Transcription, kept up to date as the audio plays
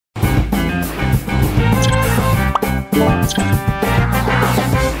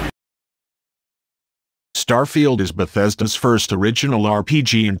Starfield is Bethesda's first original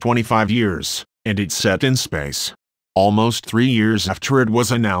RPG in 25 years, and it's set in space. Almost 3 years after it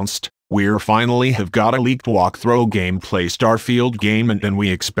was announced, we finally have got a leaked walkthrough gameplay Starfield game, and we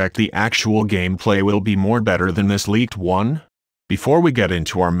expect the actual gameplay will be more better than this leaked one. Before we get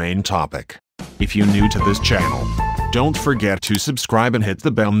into our main topic, if you're new to this channel, don't forget to subscribe and hit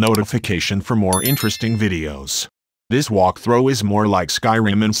the bell notification for more interesting videos. This walkthrough is more like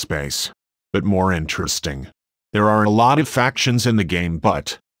Skyrim in space, but more interesting. There are a lot of factions in the game,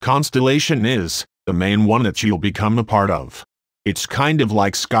 but Constellation is the main one that you'll become a part of. It's kind of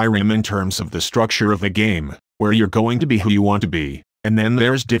like Skyrim in terms of the structure of the game, where you're going to be who you want to be, and then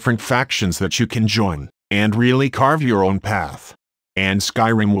there's different factions that you can join, and really carve your own path. And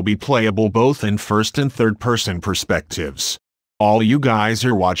Skyrim will be playable both in first and third-person perspectives. All you guys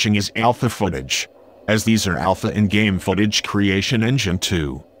are watching is alpha footage, as these are alpha in-game footage creation engine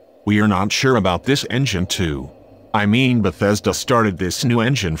 2. We are not sure about this engine 2. I mean, Bethesda started this new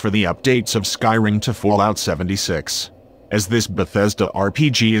engine for the updates of Skyrim to Fallout 76. As this Bethesda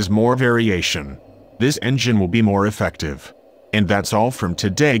RPG is more variation, this engine will be more effective. And that's all from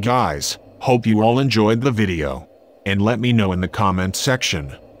today, guys. Hope you all enjoyed the video. And let me know in the comment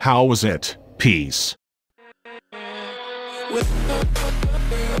section, how was it? Peace.